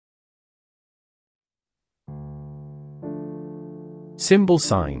Symbol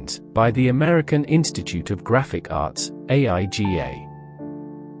Signs, by the American Institute of Graphic Arts, AIGA.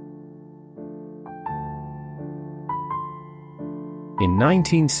 In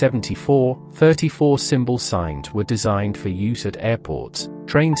 1974, 34 symbol signs were designed for use at airports,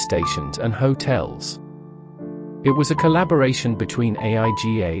 train stations and hotels. It was a collaboration between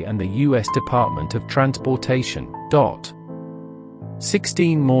AIGA and the U.S. Department of Transportation.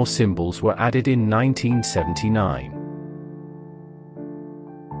 16 more symbols were added in 1979.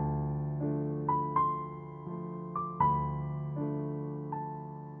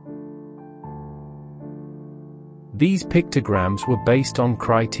 These pictograms were based on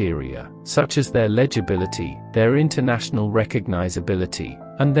criteria, such as their legibility, their international recognizability,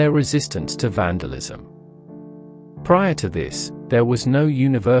 and their resistance to vandalism. Prior to this, there was no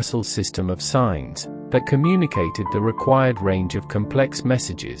universal system of signs that communicated the required range of complex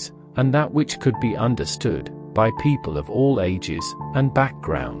messages, and that which could be understood by people of all ages and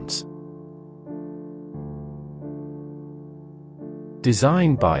backgrounds.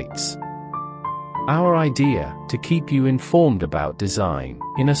 Design Bites. Our idea, to keep you informed about design,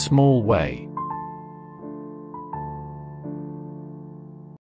 in a small way.